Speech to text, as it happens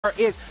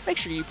is, make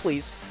sure you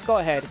please go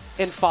ahead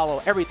and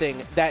follow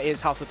everything that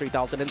is House of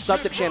 3000 and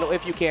sub to the channel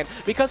if you can,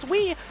 because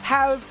we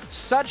have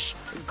such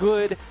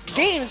good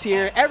games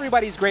here.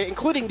 Everybody's great,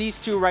 including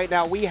these two right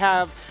now. We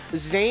have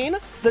Zane,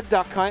 the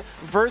Duck Hunt,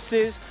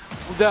 versus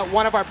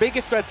one of our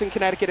biggest threats in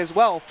Connecticut as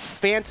well,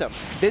 Phantom.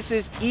 This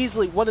is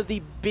easily one of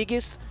the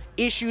biggest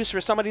issues for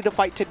somebody to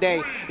fight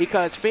today,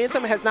 because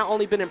Phantom has not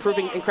only been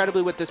improving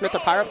incredibly with this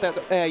Mythic Pyre,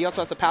 that he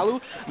also has the Palu,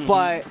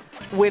 but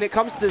when it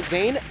comes to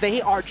Zane,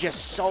 they are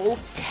just so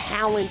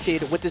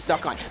talented with this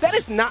Duck Hunt. That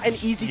is not an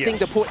easy thing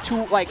to put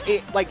to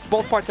like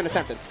both parts in a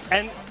sentence.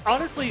 And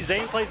honestly,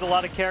 Zane plays a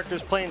lot of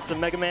characters, playing some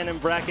Mega Man in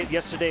bracket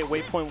yesterday at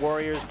Waypoint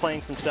Warriors,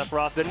 playing some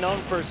Sephiroth, been known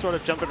for sort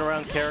of jumping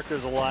around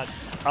characters a lot.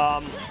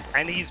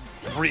 And he's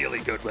really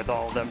good with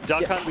all of them.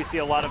 Duck Hunt, we see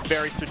a lot of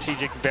very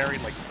strategic, very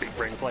big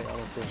brain play,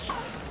 honestly.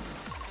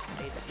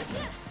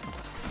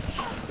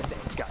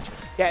 Gotcha.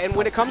 Yeah, and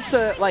when it comes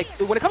to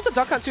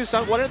Duck Hunt too,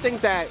 one of the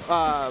things that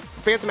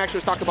Phantom actually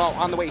was talking about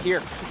on the way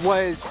here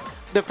was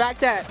the fact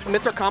that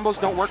Mythra combos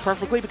don't work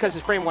perfectly because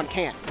his frame 1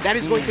 can't. That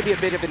is going to be a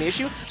bit of an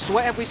issue. So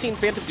what have we seen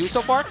Phantom do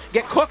so far?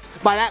 Get cooked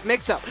by that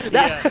mix-up.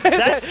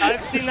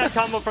 I've seen that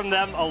combo from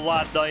them a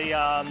lot. The,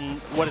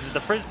 what is it,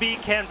 the Frisbee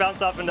can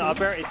bounce off into up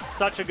air. It's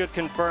such a good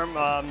confirm.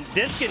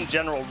 Disc in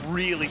general,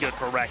 really good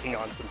for racking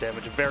on some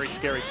damage. A very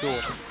scary tool.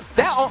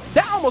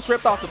 That almost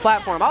ripped off the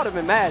platform. I would have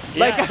been mad.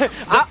 Yeah.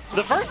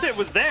 The first hit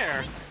was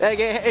there.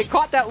 It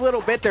caught that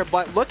little bit there,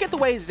 but look at the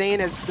way Zane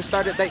has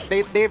started.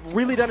 They've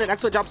really done an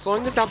excellent job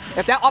slowing this down.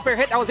 If that up air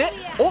hit, that was it.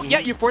 Oh, yeah,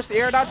 you forced the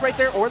air dodge right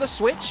there, or the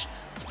switch.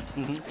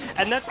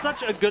 And that's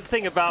such a good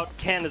thing about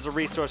Can as a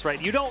resource, right?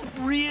 You don't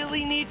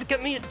really need to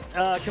commit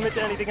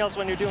to anything else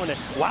when you're doing it.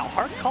 Wow,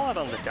 hard call out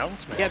on the down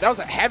smash. Yeah, that was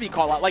a heavy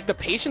call out. Like the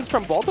patience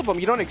from both of them.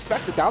 You don't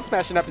expect the down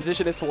smash in that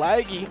position. It's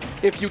laggy.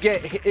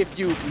 If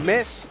you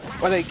miss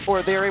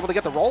or they're able to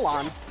get the roll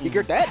on,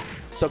 you're dead.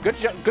 So good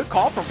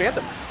call from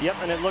Phantom. Yep,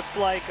 and it looks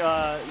like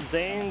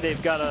Zane,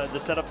 they've got the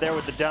setup there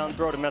with the down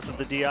throw to mess with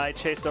the DI.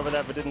 Chased over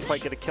that, but didn't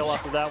quite get a kill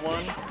off of that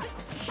one.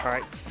 All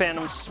right,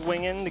 Phantom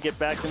swinging to get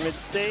back to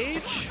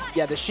mid-stage.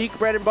 Yeah, the Sheik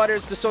bread and butter,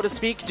 so to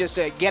speak, just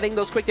getting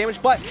those quick damage.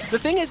 But the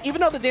thing is,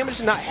 even though the damage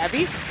is not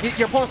heavy,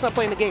 your opponent's not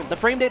playing the game. The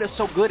frame data is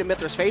so good in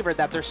Mythra's favor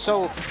that they're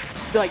so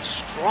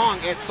strong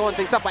at slowing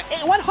things up. Like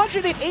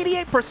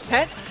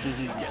 188%.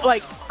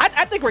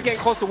 I think we're getting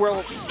close to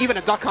where even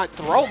a Duck Hunt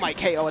throw might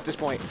KO at this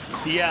point.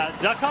 Yeah,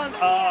 Duck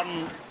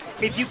Hunt.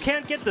 If you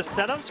can't get the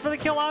setups for the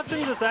kill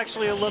options, it's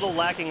actually a little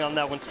lacking on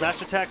that one.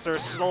 Smash attacks are a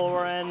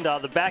slower end.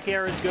 The back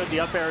air is good, the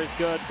up air is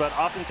good, but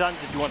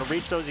oftentimes if you want to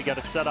reach those, you got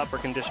to set up or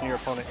condition your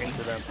opponent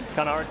into them.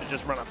 Kind of hard to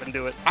just run up and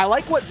do it. I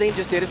like what Zane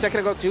just did a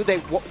second ago too.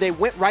 They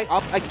went right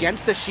up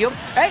against the shield.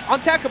 Hey,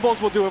 Untackables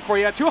will do it for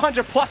you.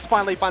 200 plus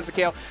finally finds the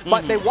KO.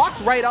 But they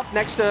walked right up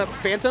next to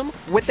Phantom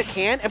with the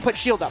can and put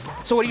shield up.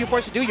 So what are you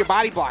forced to do? You're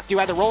body blocked. You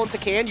either roll into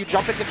can, you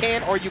jump into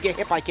can, or you get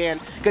hit by can,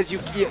 because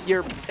you're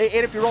and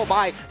if you roll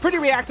by, pretty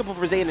reactable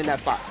for Zane in that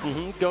spot.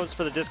 Goes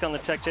for the disc on the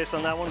tech chase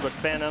on that one, but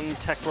Phantom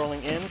tech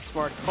rolling in.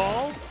 Smart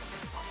call. All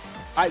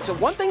right, so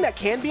one thing that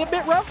can be a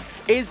bit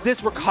rough is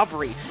this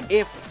recovery.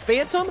 If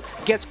Phantom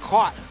gets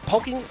caught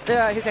poking his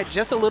head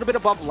just a little bit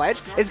above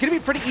ledge, it's going to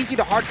be pretty easy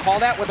to hard call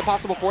that with a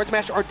possible forward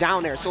smash or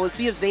down air. So let's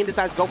see if Zane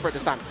decides to go for it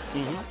this time.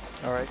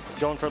 All right,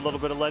 going for a little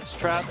bit of ledge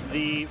trap.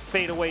 The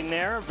fadeaway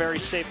nair, very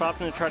safe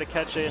option to try to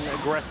catch an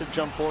aggressive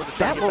jump forward to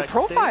try to get back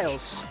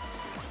profiles. Stage.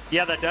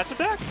 Yeah, that dash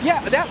attack?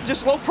 Yeah, that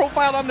just low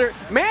profile under.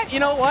 Man,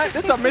 you know what?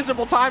 This is a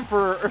miserable time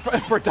for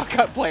Duck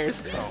Hunt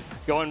players.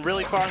 Going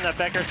really far on that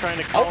back air, trying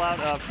to call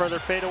out further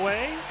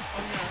fadeaway.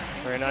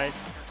 Very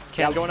nice.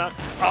 Can going out.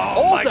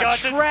 Oh my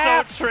gosh,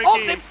 trap. It's so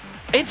tricky.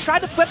 And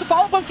tried to put the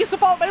follow-up up, gets the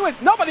follow-up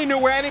anyways. Nobody knew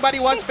where anybody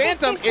was.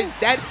 Phantom is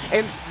dead,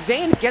 and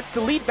Zane gets the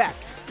lead back.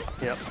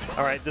 Yep.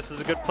 All right, this is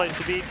a good place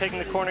to be. Taking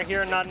the corner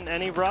here, not in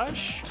any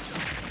rush.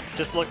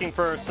 Just looking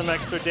for some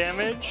extra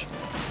damage.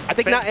 I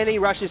think not any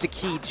rush is a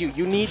key, too.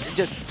 You need to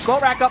just slow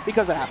rack up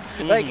because of that.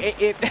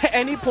 At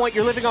any point,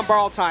 you're living on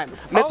borrowed time.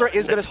 Mythra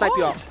is going to snipe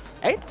you off.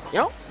 Hey,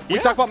 we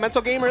talked about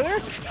mental game earlier.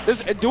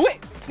 Do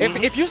it.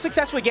 If you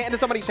successfully get into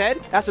somebody's head,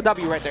 that's a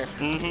W right there.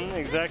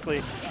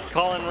 Exactly.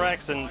 Calling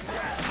Rex, and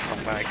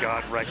oh my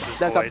God, Rex's voice.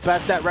 That's the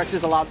best that Rex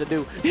is allowed to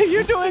do.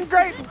 You're doing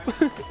great.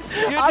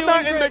 I'm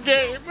not in the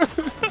game.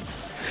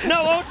 No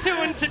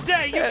O2 in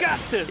today, you got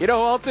this. You know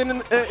who else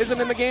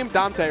isn't in the game?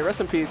 Dante, rest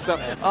in peace. So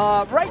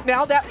right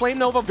now, that Flame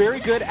Nova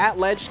very good at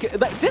ledge.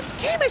 This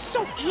game is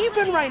so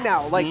even right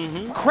now.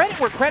 Credit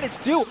where credit's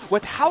due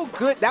with how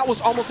good. That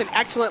was almost an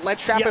excellent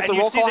ledge trap if the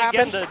roll call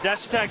happened. Again, the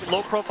dash attack,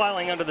 low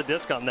profiling under the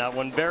disc on that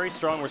one. Very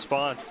strong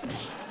response.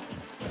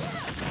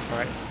 All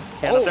right.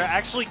 They're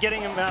actually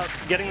getting them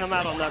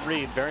out on that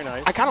read. Very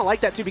nice. I kind of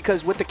like that too,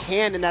 because with the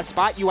can in that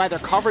spot, you either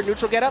cover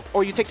neutral get up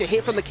or you take the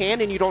hit from the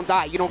can and you don't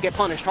die. You don't get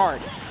punished hard,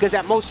 because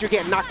at most you're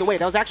getting knocked away.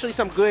 That was actually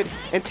some good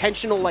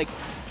intentional,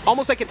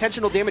 almost like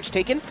intentional damage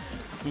taken.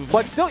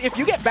 But still, if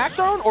you get back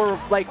thrown or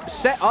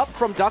set up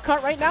from Duck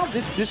Hunt right now,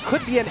 this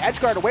could be an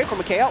edge guard away from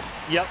a KO.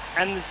 Yep,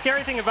 and the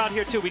scary thing about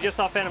here, too, we just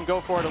saw Phantom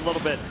go for it a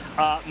little bit.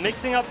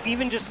 Mixing up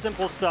even just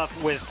simple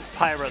stuff with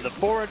Pyra, the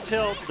forward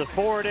tilt, the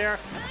forward air.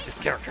 This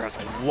character has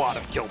a lot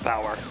of kill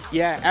power.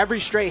 Yeah, every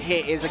straight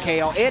hit is a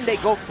KO, and they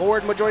go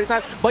forward majority of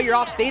the time, but you're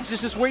off stage.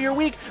 This is where you're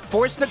weak.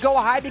 Forced to go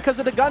high because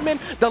of the gunman,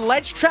 the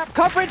ledge trap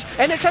coverage,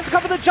 and then tries to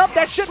cover the jump.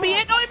 That should be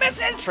it. No, he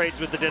misses! Trades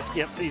with the disc.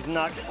 Yep, he's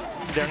not.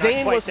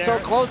 Zane was so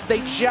close.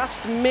 They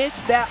just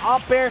missed that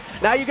up air.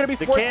 Now you're going to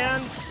be forced.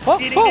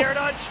 Eating the air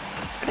dodge.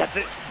 That's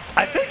it.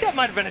 I think that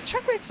might have been a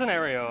checkmate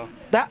scenario.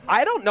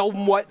 I don't know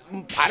what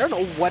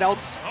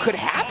else could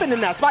happen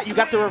in that spot. You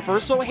got the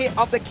reversal hit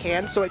of the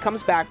can, so it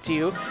comes back to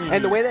you.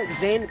 And the way that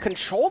Zane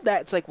controlled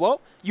that, it's like,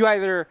 well, you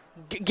either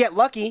get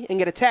lucky and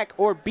get a tech,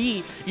 or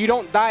B, you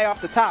don't die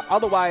off the top.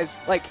 Otherwise,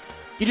 like,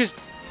 you just,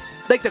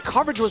 like, the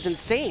coverage was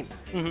insane.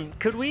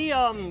 Could we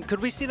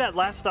see that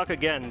last stock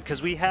again?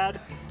 Because we had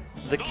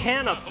the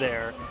can up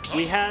there,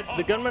 we had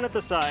the gunman at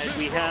the side,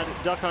 we had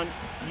Duck Hunt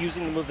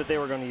using the move that they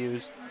were going to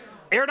use.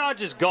 Air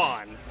dodge is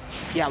gone.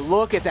 Yeah,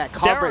 look at that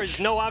coverage. There is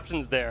no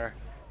options there.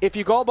 If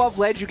you go above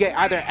ledge, you get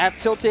either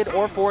F-tilted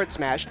or forward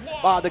smashed.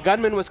 The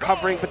gunman was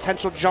covering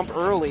potential jump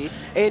early.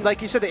 And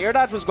like you said, the air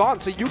dodge was gone,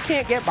 so you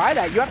can't get by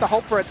that. You have to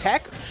hope for a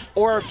tech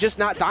or just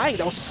not dying.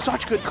 That was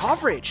such good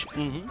coverage.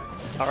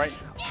 All right.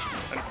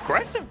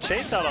 Aggressive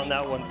chase out on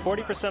that one.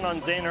 40% on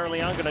Zane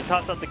early on. Going to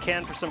toss out the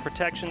can for some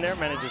protection there.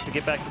 Manages to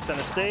get back to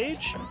center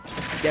stage.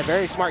 Yeah,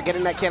 very smart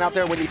getting that can out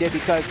there when you did,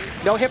 because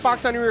no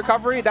hitbox on your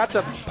recovery. That's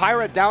a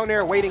Pyra down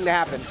there waiting to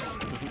happen.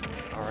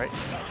 All right.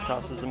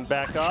 Tosses him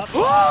back up.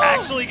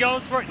 Actually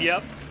goes for it.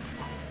 Yep.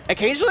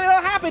 Occasionally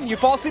it'll happen. You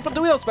fall asleep at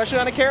the wheel, especially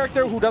on a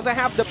character who doesn't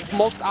have the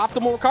most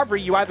optimal recovery.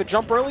 You either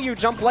jump early or you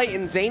jump late,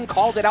 and Zane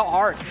called it out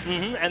hard.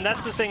 And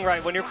that's the thing,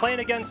 right? When you're playing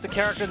against a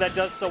character that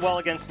does so well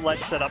against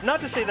ledge setup, not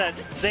to say that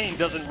Zane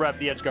doesn't rep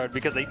the edge guard,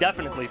 because they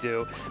definitely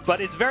do,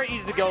 but it's very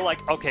easy to go like,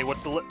 okay,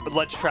 what's the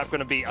ledge trap going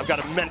to be? I've got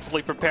to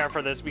mentally prepare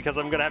for this because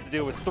I'm going to have to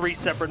deal with 3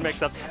 separate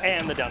mix-ups,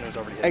 and the down is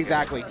already hit.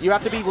 Exactly. You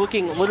have to be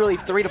looking literally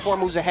 3 to 4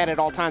 moves ahead at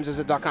all times as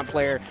a Duck Hunt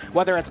player,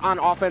 whether it's on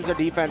offense or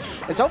defense.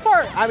 And so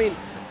far, I mean,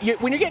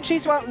 when you're getting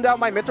chased down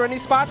by Mythra in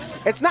these spots,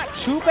 it's not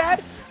too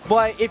bad,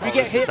 but if you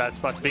get hit... This is a bad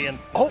spot to be in.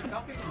 Oh,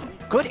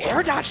 good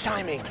air dodge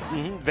timing.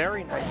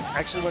 Very nice.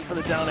 Actually went for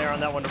the down air on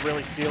that one to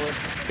really seal it.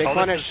 Big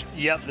punish.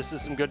 This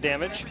is some good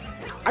damage.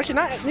 Actually,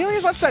 not nearly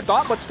as much as I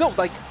thought, but still,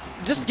 like,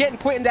 just getting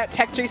put in that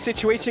tech chase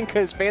situation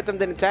because Phantom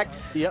didn't tech.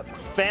 Yep.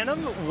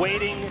 Phantom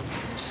waiting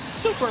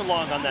super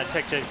long on that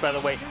tech chase, by the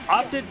way.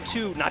 Opted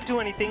to not do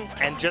anything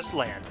and just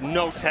land.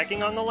 No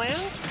teching on the land,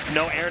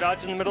 no air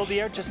dodge in the middle of the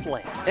air, just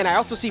land. And I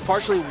also see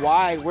partially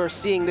why we're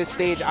seeing this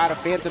stage out of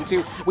Phantom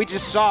too. We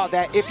just saw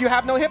that if you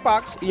have no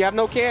hitbox, you have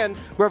no can,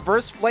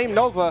 reverse Flame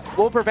Nova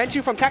will prevent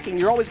you from teching.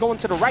 You're always going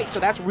to the right, so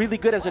that's really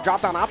good as a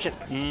drop-down option.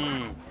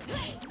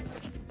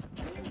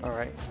 All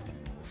right.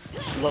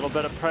 A little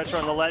bit of pressure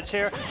on the ledge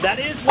here. That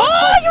is one.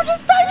 Oh, you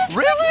just died at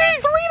 63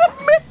 to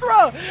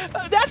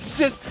Mythra! That's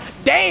just,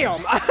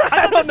 damn!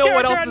 I don't know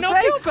what else to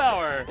say. Kill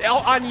power.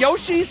 On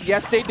Yoshi's,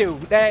 yes, they do.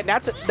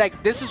 That's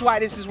like, this is why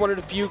this is one of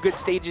the few good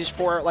stages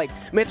for like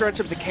Mythra in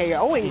terms of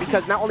KOing,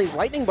 because not only is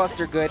Lightning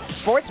Buster good,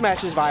 forward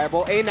smash is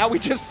viable, and now we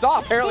just saw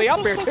apparently up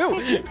here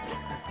too.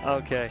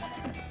 Okay.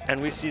 And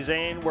we see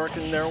Zane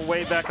working their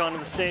way back onto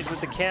the stage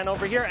with the can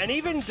over here. And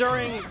even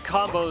during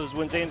combos,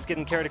 when Zane's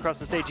getting carried across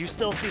the stage, you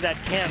still see that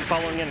can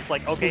following in. It's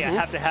like, okay, I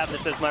have to have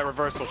this as my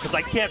reversal because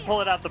I can't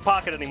pull it out the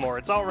pocket anymore.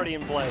 It's already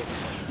in play.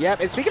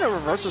 Yep, and speaking of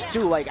reversals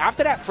too, like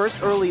after that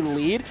first early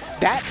lead,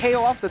 that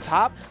KO off the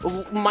top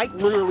might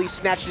literally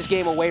snatch this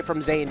game away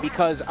from Zane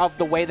because of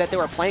the way that they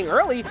were playing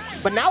early.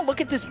 But now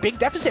look at this big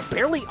deficit,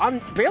 barely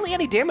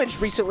any damage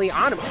recently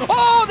on him.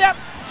 Oh,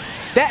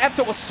 that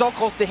F-tilt was so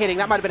close to hitting.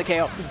 That might have been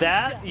a KO.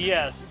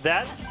 Yes,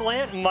 that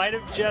slant might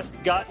have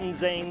just gotten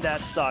Zane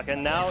that stock,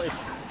 and now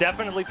it's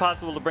definitely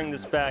possible to bring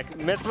this back.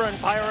 Mythra and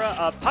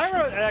Pyra.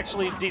 Pyra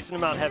actually a decent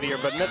amount heavier,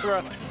 but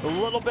Mythra a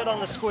little bit on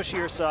the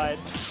squishier side.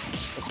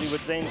 We'll see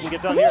what Zane can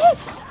get done here.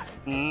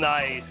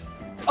 Nice.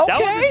 Okay.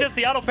 That wasn't just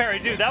the auto parry,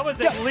 dude. That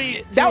was at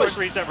least 2 or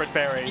 3 separate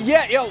parries.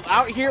 Yeah, yo,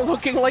 out here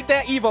looking like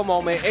that Evo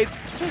moment.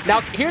 Now,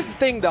 here's the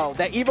thing, though.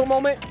 That Evo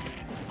moment,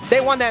 they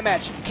won that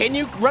match. Can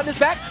you run this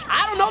back?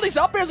 I don't know. These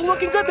up airs are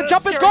looking good. The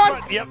jump is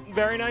gone. Yep,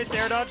 very nice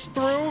air dodge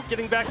through.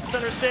 Getting back to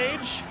center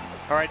stage.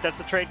 All right, that's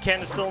the trade.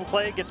 Can is still in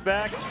play. Gets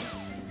back.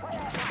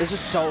 This is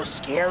so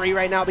scary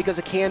right now because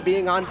of Can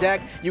being on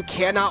deck. You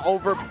cannot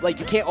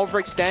you can't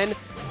overextend.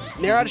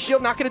 They're out of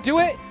shield. Not going to do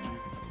it.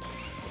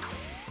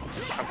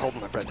 I'm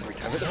holding my breath every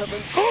time it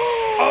happens.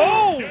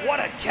 Oh, what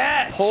a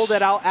catch! Pulled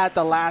it out at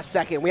the last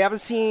second. We haven't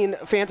seen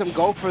Phantom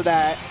go for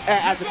that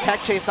as a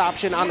tech chase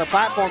option on the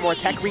platform or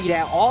tech read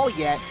at all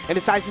yet, and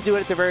decides to do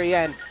it at the very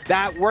end.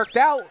 That worked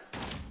out.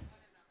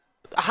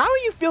 How are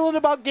you feeling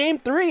about Game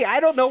 3?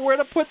 I don't know where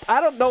to put. I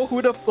don't know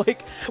who to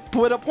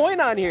put a point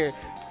on here.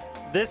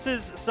 This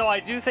is so. I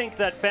do think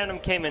that Phantom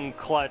came in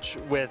clutch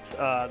with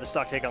the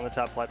stock take on the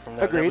top platform.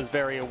 There, agreed. That was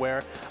very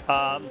aware.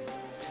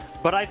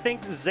 But I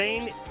think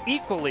Zane,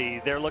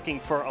 equally, they're looking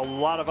for a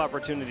lot of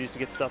opportunities to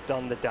get stuff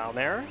done the down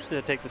air.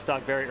 To take the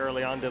stock very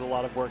early on, did a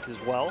lot of work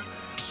as well.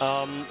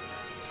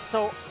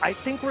 So I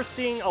think we're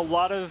seeing a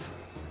lot of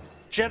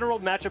general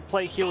matchup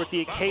play here with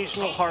the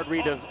occasional hard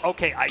read of,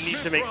 okay, I need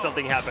to make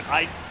something happen.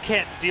 I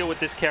can't deal with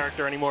this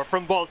character anymore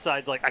from both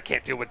sides. Like, I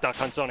can't deal with Duck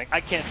Hunt zoning.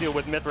 I can't deal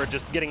with Mythra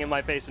just getting in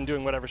my face and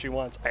doing whatever she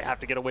wants. I have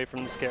to get away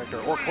from this character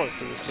or close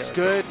to this character.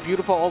 Good,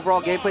 beautiful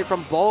overall gameplay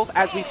from both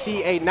as we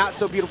see a not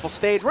so beautiful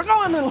stage. We're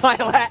going to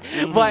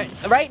Lilat,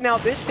 but right now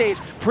this stage,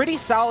 pretty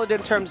solid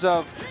in terms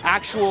of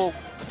actual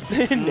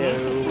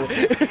no.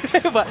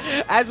 But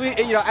as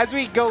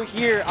we go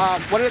here,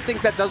 one of the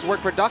things that does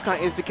work for Duck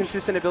Hunt is the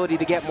consistent ability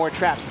to get more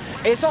traps.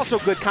 It's also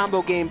a good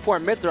combo game for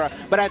Mythra,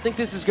 but I think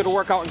this is going to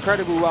work out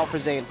incredibly well for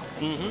Zane.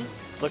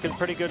 Looking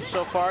pretty good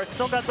so far.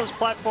 Still got those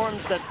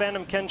platforms that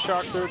Phantom can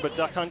shark through, but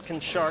Duck Hunt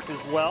can shark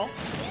as well.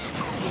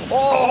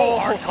 Oh,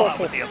 hard call out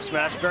with the up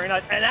smash. Very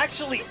nice. And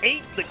actually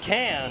ate the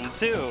can,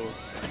 too.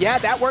 Yeah,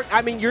 that worked.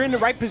 I mean, you're in the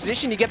right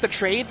position. You get the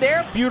trade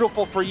there.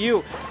 Beautiful for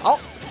you. Oh,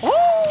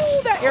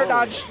 that air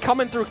dodge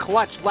coming through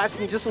clutch,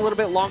 lasting just a little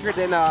bit longer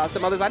than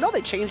some others. I know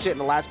they changed it in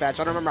the last patch.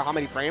 I don't remember how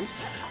many frames,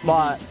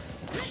 but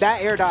that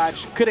air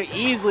dodge could have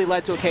easily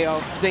led to a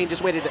KO. Zane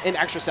just waited an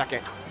extra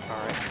second. All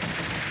right.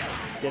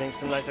 Getting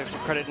some nice extra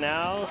credit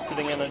now.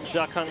 Sitting in a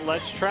Duck Hunt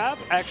ledge trap.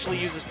 Actually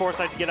uses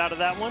foresight to get out of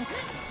that one.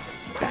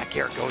 Back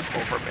air goes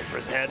over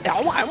Mythra's head.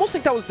 I almost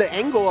think that was the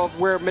angle of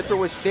where Mythra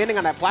was standing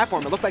on that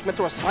platform. It looked like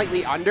Mythra was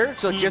slightly under,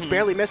 so just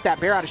barely missed that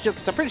bear out of shield,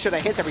 because I'm pretty sure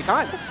that hits every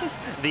time.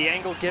 The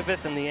angle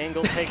giveth and the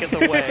angle taketh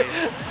away.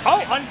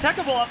 Oh,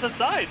 untechable off the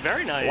side.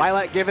 Very nice.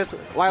 Lilat giveth,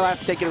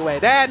 Lilat take it away.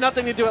 That had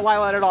nothing to do with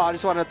Lilat at all. I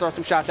just wanted to throw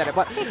some shots at it.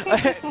 But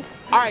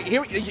all right,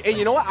 here, and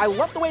you know what? I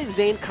love the way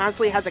Zane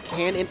constantly has a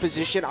can in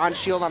position on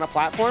shield on a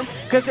platform,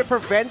 because it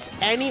prevents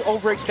any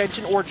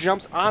overextension or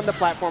jumps on the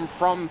platform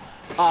from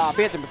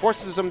Phantom. It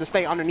forces him to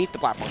stay underneath the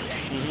platform.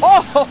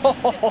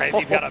 Right, if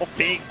you've got a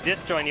big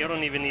disjoint, you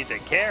don't even need to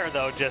care,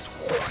 though. Just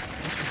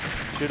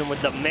shoot him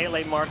with the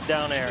melee mark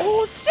down air.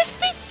 Oh,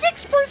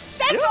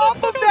 66%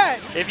 off of that!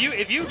 If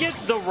you get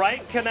the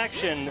right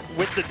connection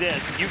with the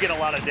disc, you get a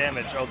lot of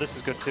damage. Oh, this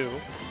is good, too.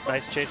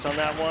 Nice chase on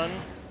that one.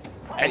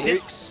 And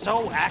disc's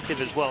so active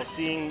as well,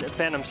 seeing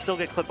Phantom still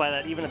get clipped by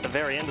that even at the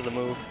very end of the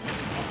move.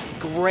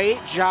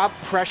 Great job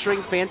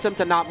pressuring Phantom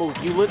to not move.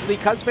 You literally,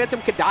 because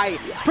Phantom could die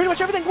pretty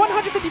much everything.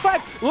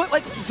 155. Look,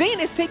 like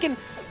Zane is taking,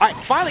 all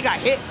right, finally got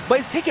hit, but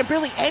he's taking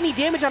barely any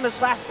damage on this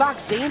last stock.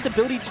 Zane's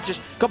ability to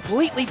just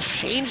completely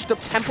change the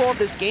tempo of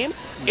this game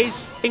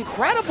is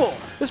incredible.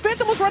 This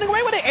Phantom was running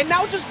away with it and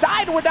now just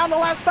died and we're down to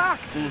last stock.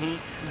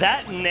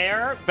 That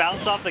nair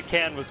bounce off the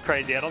can was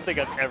crazy. I don't think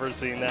I've ever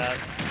seen that.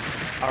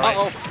 All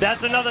right,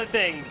 that's another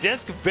thing.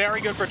 Disc,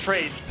 very good for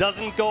trades.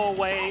 Doesn't go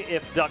away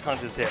if Duck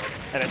Hunt is hit,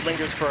 and it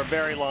lingers for a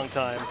very long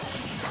time.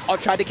 Oh,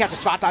 tried to catch a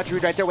spot dodge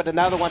read right there with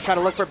another one, trying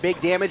to look for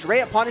big damage.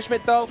 Ray of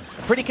Punishment, though,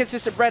 pretty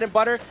consistent bread and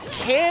butter.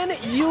 Can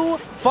you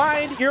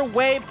find your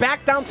way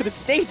back down to the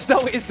stage,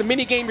 though, is the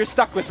mini game you're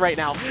stuck with right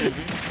now.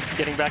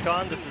 Getting back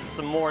on. This is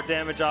some more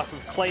damage off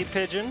of Clay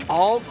Pigeon.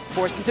 All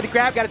forced into the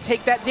grab. Got to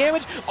take that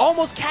damage.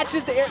 Almost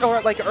catches the air, or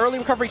like an early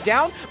recovery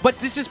down, but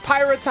this is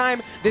Pyra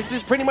time. This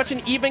is pretty much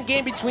an even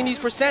game between these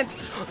percents.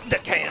 The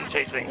can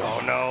chasing.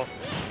 Oh, no.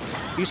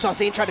 You saw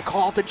Zane try to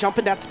call out the jump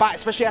in that spot,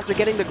 especially after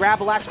getting the grab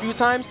the last few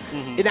times.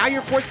 And now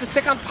you're forced to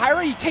stick on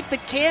Pyra. You take the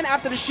can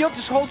after the shield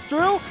just holds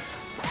through.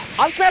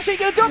 I'm smashing.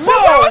 Gonna do it.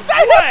 No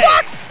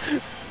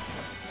Hitbox!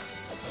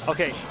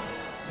 Okay.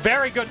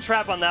 Very good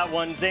trap on that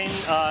one. Zane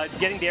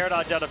getting the air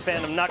dodge out of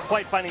Phantom. Not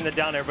quite finding the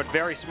down air, but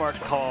very smart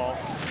call.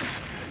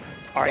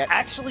 All right,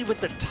 actually with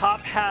the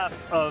top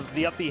half of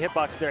the up B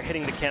hitbox there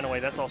hitting the can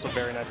away, that's also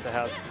very nice to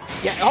have.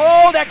 Yeah,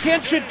 oh, that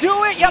can should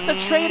do it. Yep, the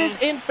trade is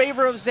in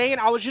favor of Zane.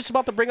 I was just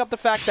about to bring up the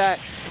fact that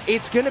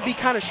it's going to be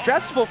kind of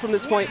stressful from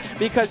this point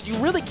because you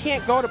really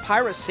can't go to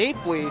Pyra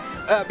safely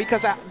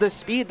because at the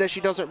speed that she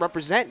doesn't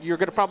represent, you're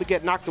going to probably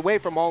get knocked away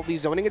from all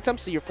these zoning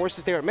attempts, so you're forced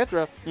to stay with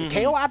Mythra.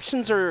 KO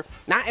options are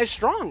not as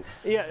strong.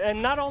 Yeah,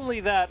 and not only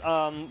that,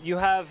 you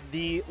have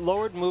the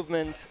lowered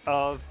movement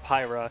of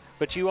Pyra,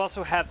 but you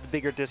also have the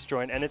bigger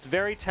disjoint, and it's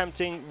very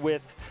tempting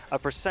with a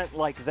percent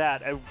like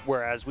that,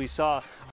 whereas we saw